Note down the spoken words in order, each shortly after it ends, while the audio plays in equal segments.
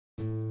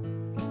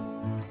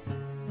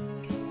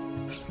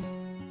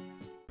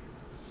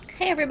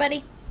Hey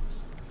everybody.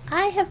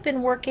 I have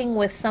been working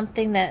with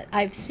something that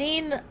I've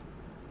seen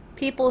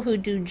people who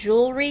do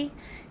jewelry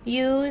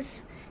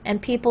use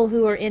and people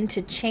who are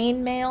into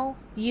chainmail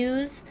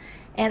use,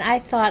 and I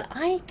thought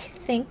I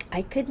think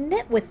I could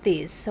knit with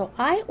these. So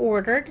I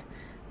ordered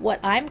what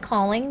I'm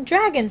calling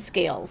dragon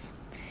scales.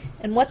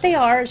 And what they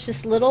are is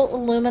just little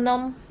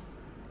aluminum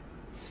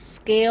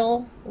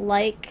scale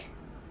like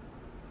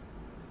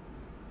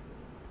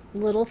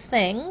little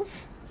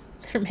things.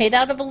 They're made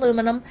out of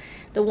aluminum.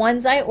 The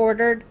ones I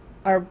ordered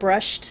are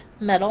brushed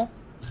metal.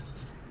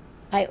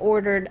 I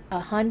ordered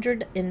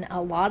 100 in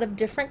a lot of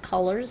different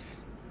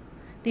colors.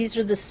 These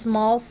are the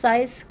small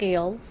size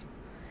scales.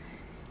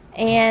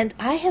 And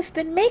I have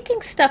been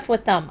making stuff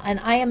with them.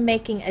 And I am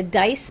making a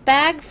dice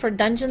bag for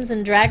Dungeons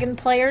and Dragon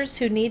players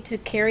who need to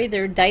carry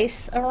their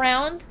dice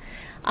around.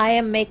 I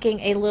am making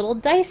a little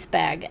dice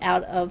bag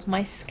out of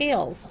my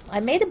scales.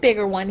 I made a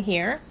bigger one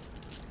here.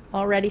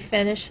 Already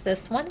finished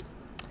this one.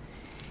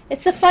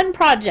 It's a fun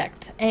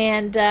project,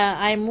 and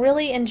I'm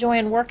really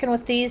enjoying working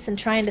with these and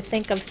trying to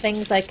think of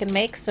things I can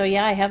make. So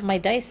yeah, I have my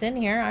dice in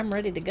here. I'm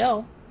ready to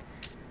go.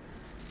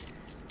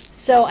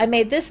 So I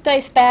made this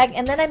dice bag,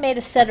 and then I made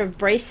a set of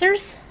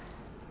bracers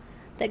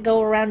that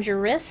go around your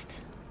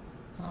wrist.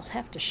 I'll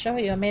have to show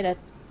you. I made a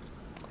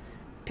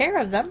pair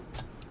of them.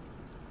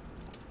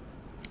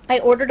 I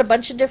ordered a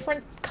bunch of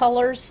different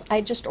colors.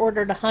 I just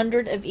ordered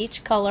 100 of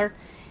each color,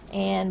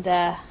 and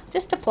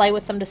just to play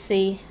with them to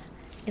see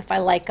if I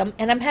like them.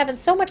 And I'm having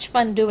so much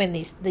fun doing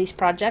these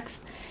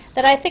projects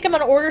that I think I'm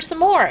going to order some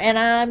more, and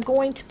I'm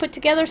going to put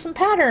together some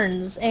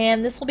patterns,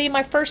 and this will be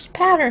my first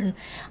pattern.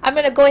 I'm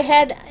going to go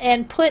ahead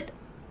and put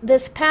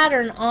this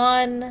pattern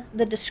on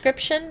the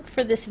description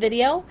for this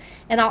video,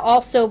 and I'll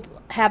also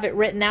have it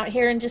written out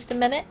here in just a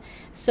minute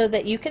so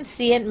that you can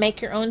see it and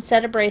make your own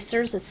set of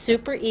bracers. It's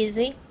super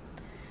easy.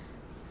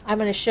 I'm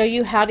going to show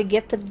you how to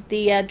get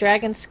the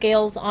dragon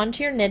scales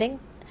onto your knitting.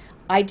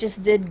 I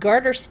just did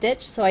garter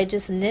stitch, so I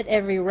just knit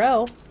every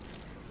row,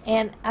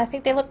 and I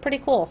think they look pretty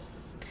cool.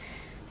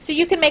 So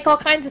you can make all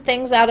kinds of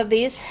things out of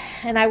these,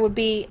 and I would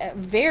be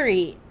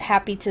very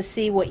happy to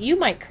see what you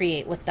might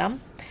create with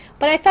them.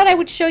 But I thought I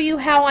would show you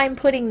how I'm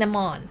putting them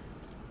on.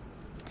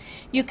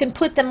 You can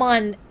put them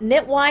on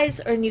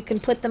knitwise, or you can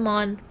put them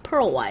on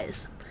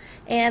purlwise.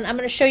 And I'm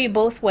going to show you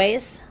both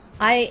ways.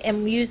 I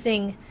am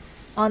using,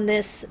 on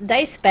this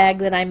dice bag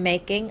that I'm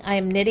making, I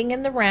am knitting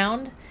in the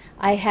round.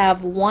 I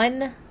have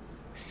one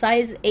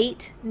size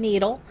 8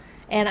 needle,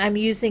 and I'm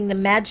using the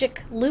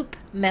magic loop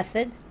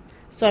method,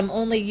 so I'm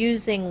only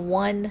using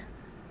one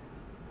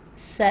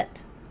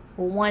set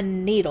or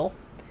one needle.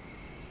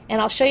 And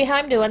I'll show you how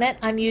I'm doing it.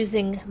 I'm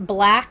using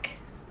black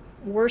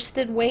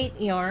worsted weight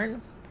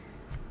yarn,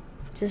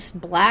 just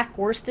black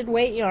worsted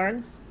weight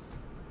yarn.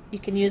 You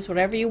can use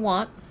whatever you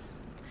want.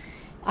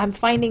 I'm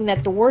finding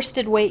that the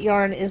worsted weight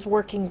yarn is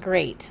working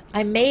great.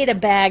 I made a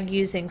bag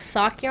using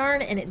sock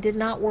yarn, and it did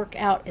not work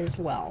out as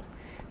well.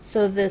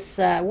 So this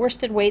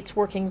worsted weight's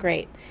working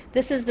great.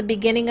 This is the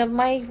beginning of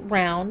my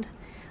round.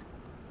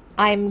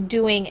 I'm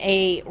doing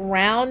a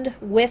round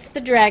with the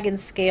dragon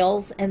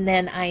scales, and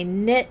then I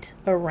knit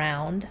a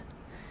round,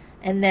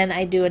 and then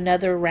I do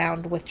another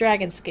round with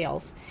dragon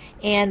scales.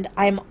 And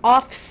I'm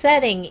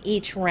offsetting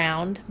each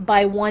round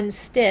by 1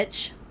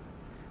 stitch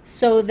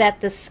so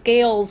that the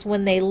scales,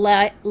 when they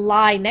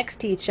lie next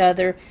to each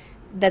other,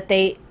 that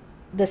the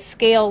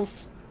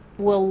scales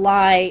will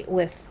lie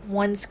with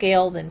 1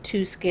 scale, then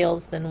 2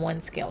 scales, then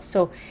 1 scale.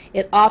 So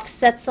it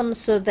offsets them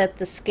so that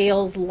the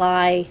scales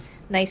lie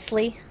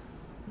nicely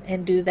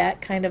and do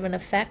that kind of an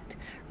effect,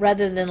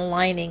 rather than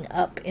lining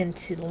up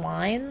into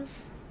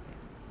lines,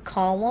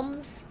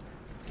 columns.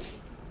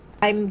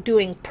 I'm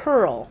doing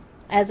purl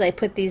as I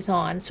put these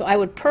on. So I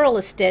would purl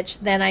a stitch,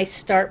 then I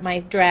start my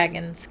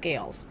dragon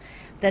scales.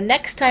 The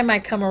next time I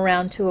come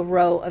around to a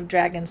row of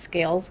dragon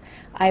scales,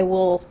 I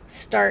will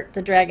start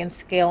the dragon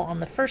scale on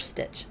the first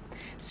stitch.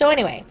 So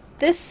anyway,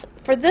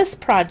 for this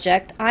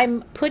project,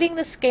 I'm putting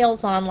the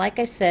scales on, like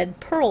I said,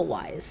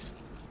 purlwise.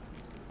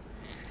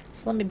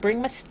 So let me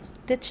bring my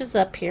stitches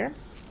up here.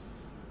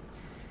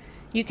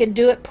 You can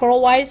do it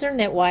purlwise or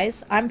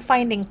knitwise. I'm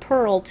finding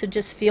purl to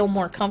just feel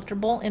more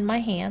comfortable in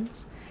my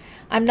hands.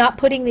 I'm not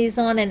putting these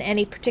on in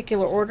any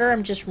particular order.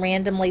 I'm just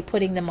randomly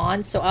putting them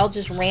on. So I'll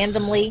just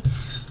randomly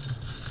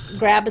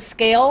grab a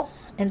scale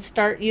and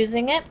start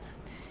using it.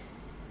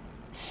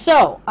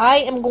 So I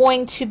am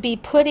going to be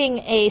putting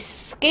a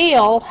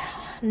scale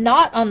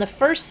not on the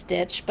first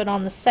stitch, but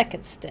on the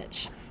second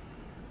stitch.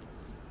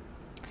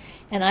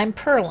 And I'm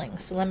purling.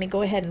 So let me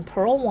go ahead and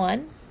purl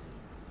 1.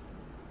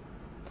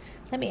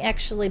 Let me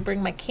actually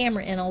bring my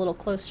camera in a little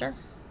closer.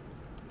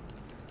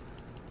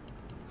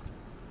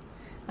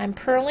 I'm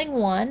purling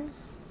 1.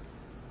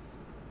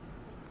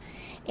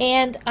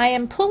 And I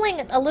am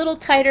pulling a little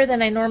tighter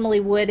than I normally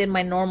would in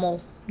my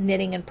normal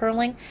knitting and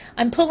purling.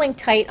 I'm pulling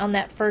tight on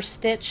that first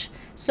stitch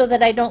so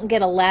that I don't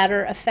get a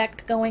ladder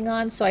effect going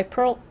on. So I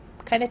purl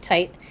kind of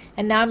tight,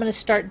 and now I'm going to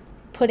start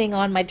putting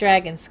on my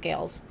dragon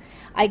scales.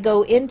 I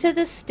go into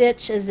the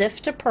stitch as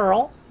if to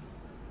purl.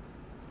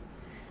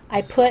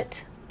 I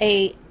put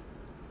a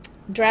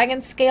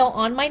dragon scale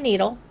on my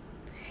needle,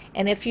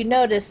 and if you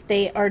notice,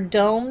 they are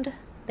domed.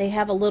 They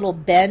have a little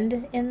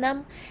bend in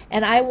them,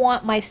 and I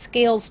want my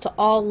scales to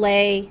all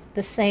lay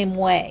the same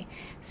way.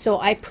 So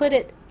I put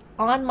it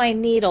on my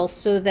needle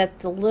so that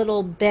the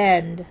little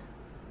bend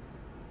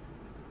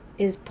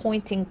is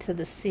pointing to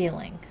the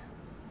ceiling,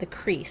 the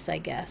crease, I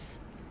guess.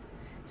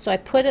 So I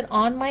put it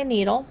on my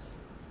needle,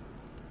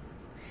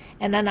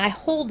 and then I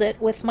hold it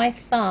with my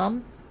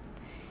thumb,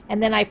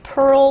 and then I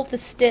purl the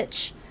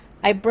stitch.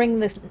 I bring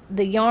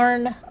the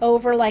yarn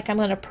over like I'm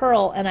going to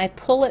purl, and I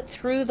pull it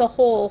through the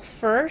hole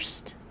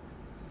first,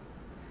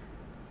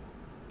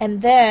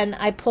 and then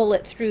I pull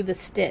it through the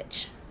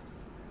stitch,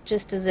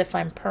 just as if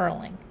I'm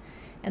purling,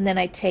 and then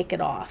I take it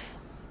off.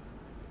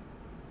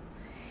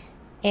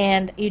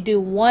 And you do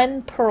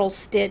one purl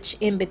stitch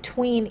in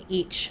between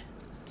each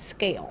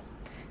scale.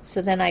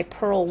 So then I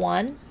purl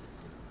one,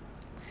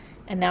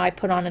 and now I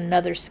put on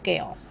another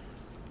scale.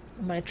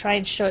 I'm going to try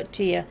and show it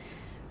to you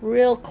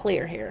real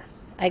clear here.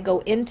 I go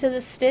into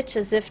the stitch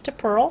as if to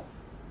purl,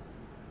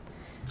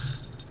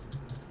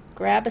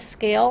 grab a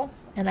scale,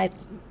 and I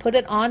put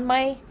it on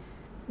my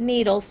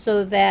needle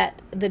so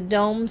that the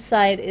dome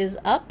side is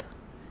up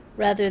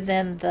rather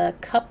than the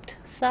cupped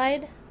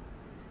side.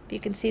 If you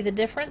can see the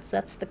difference,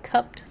 that's the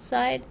cupped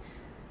side,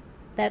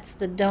 that's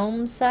the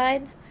dome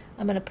side.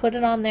 I'm going to put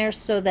it on there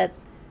so that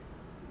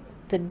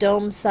the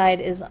dome side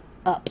is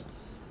up.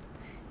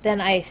 Then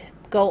I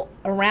go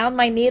around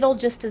my needle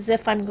just as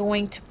if I'm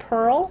going to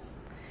purl,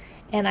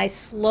 and I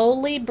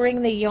slowly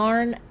bring the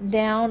yarn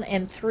down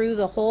and through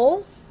the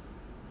hole,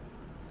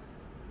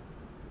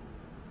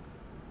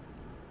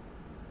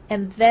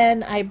 and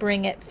then I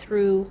bring it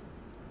through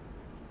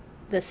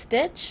the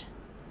stitch,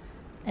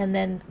 and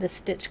then the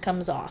stitch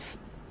comes off,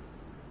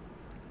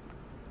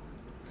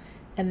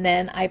 and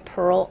then I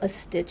purl a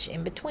stitch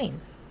in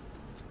between.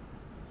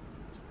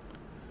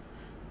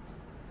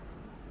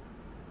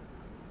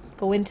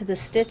 Go into the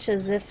stitch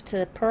as if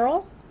to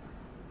purl,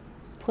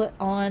 put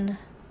on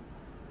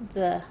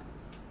the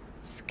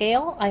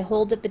scale, I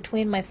hold it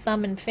between my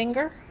thumb and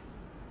finger,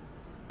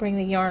 bring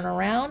the yarn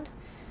around,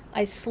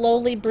 I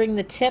slowly bring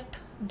the tip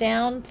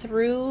down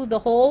through the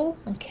hole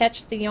and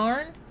catch the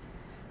yarn,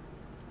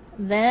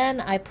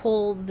 then I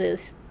pull the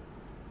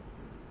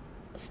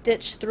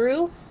stitch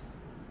through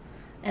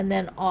and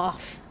then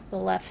off the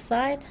left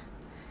side,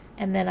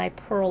 and then I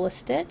purl a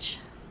stitch,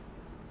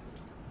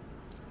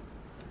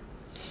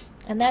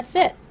 and that's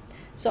it.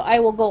 So I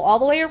will go all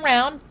the way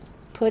around,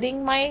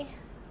 putting my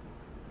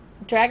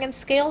dragon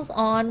scales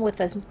on with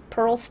a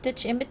purl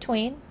stitch in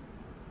between.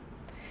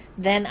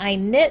 Then I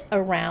knit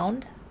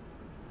around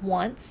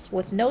once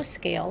with no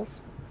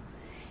scales,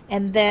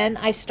 and then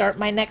I start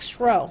my next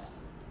row.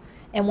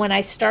 And when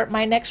I start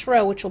my next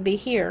row, which will be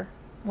here,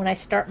 when I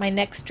start my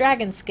next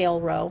dragon scale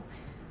row,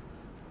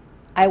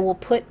 I will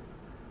put,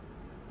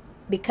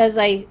 because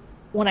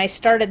when I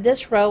started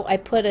this row, I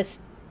put a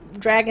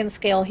dragon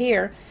scale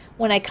here.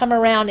 When I come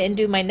around and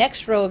do my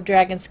next row of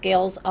dragon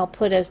scales,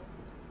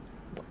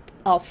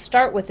 I'll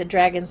start with a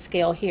dragon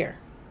scale here,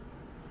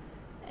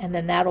 and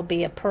then that'll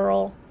be a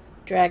purl,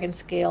 dragon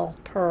scale,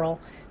 purl.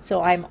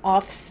 So I'm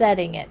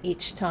offsetting it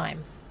each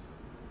time.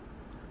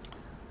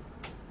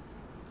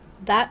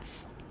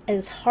 That's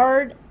as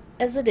hard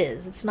as it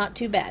is. It's not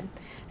too bad.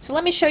 So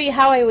let me show you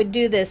how I would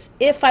do this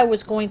if I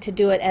was going to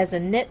do it as a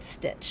knit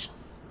stitch.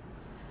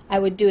 I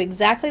would do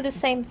exactly the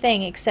same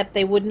thing, except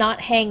they would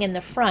not hang in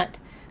the front.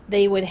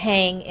 They would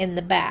hang in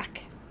the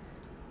back.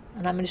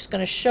 And I'm just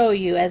going to show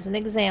you as an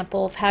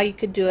example of how you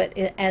could do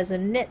it as a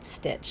knit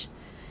stitch.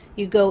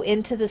 You go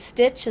into the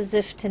stitch as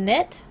if to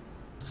knit.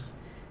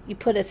 You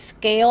put a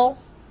scale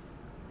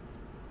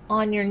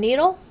on your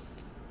needle.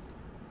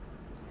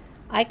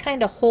 I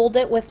kind of hold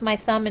it with my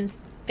thumb and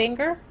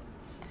finger.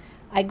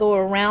 I go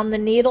around the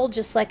needle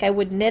just like I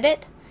would knit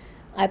it.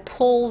 I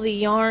pull the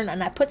yarn,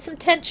 and I put some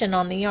tension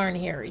on the yarn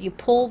here. You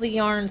pull the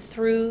yarn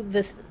through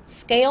the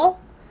scale,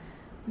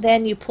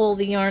 then you pull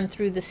the yarn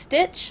through the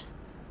stitch,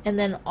 and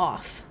then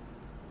off.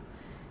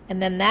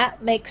 And then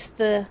that makes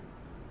the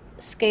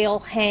scale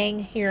hang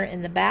here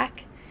in the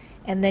back,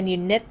 and then you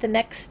knit the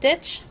next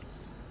stitch.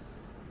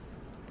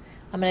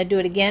 I'm going to do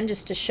it again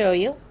just to show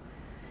you.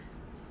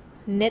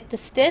 Knit the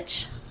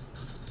stitch,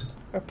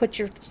 or put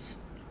your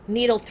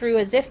needle through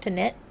as if to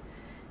knit,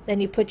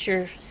 then you put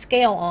your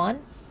scale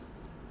on.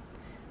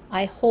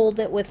 I hold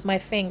it with my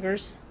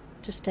fingers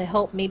just to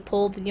help me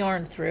pull the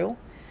yarn through.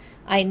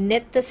 I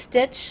knit the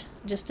stitch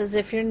just as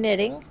if you're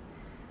knitting.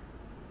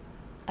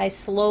 I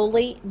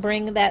slowly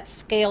bring that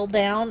scale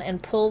down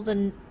and pull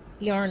the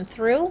yarn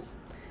through.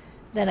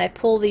 Then I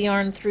pull the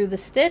yarn through the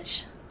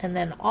stitch and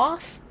then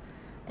off,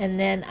 and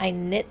then I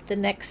knit the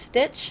next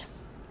stitch.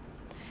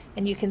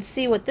 And you can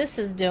see what this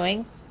is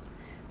doing.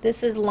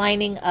 This is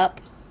lining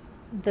up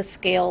the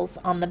scales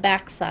on the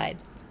back side.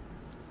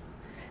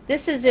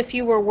 This is if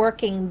you were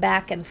working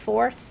back and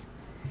forth.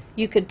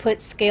 You could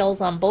put scales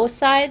on both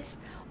sides,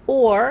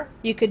 or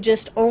you could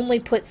just only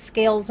put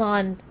scales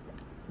on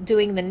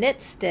doing the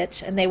knit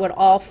stitch, and they would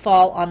all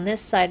fall on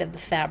this side of the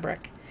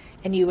fabric,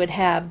 and you would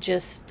have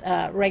just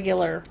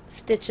regular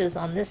stitches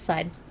on this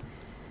side.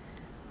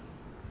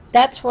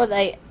 That's what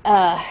I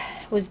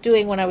was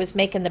doing when I was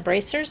making the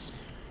bracers.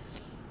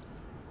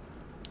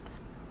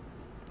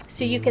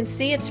 So you can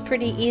see it's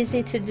pretty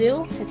easy to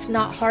do. It's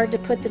not hard to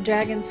put the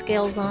dragon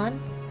scales on.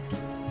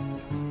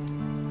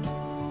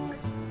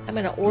 I'm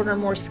going to order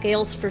more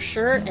scales for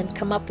sure and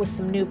come up with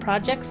some new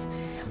projects.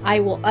 I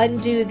will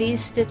undo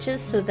these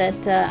stitches so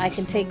that I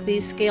can take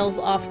these scales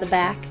off the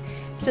back.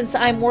 Since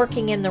I'm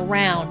working in the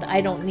round, I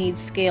don't need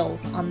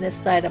scales on this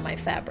side of my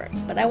fabric.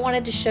 But I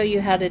wanted to show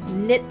you how to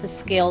knit the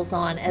scales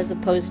on as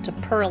opposed to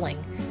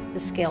purling the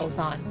scales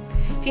on.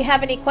 If you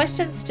have any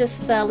questions,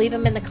 just leave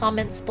them in the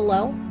comments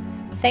below.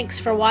 Thanks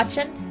for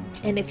watching,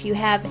 and if you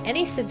have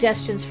any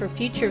suggestions for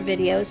future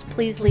videos,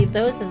 please leave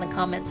those in the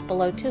comments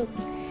below too.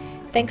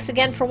 Thanks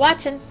again for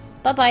watching.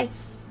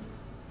 Bye-bye.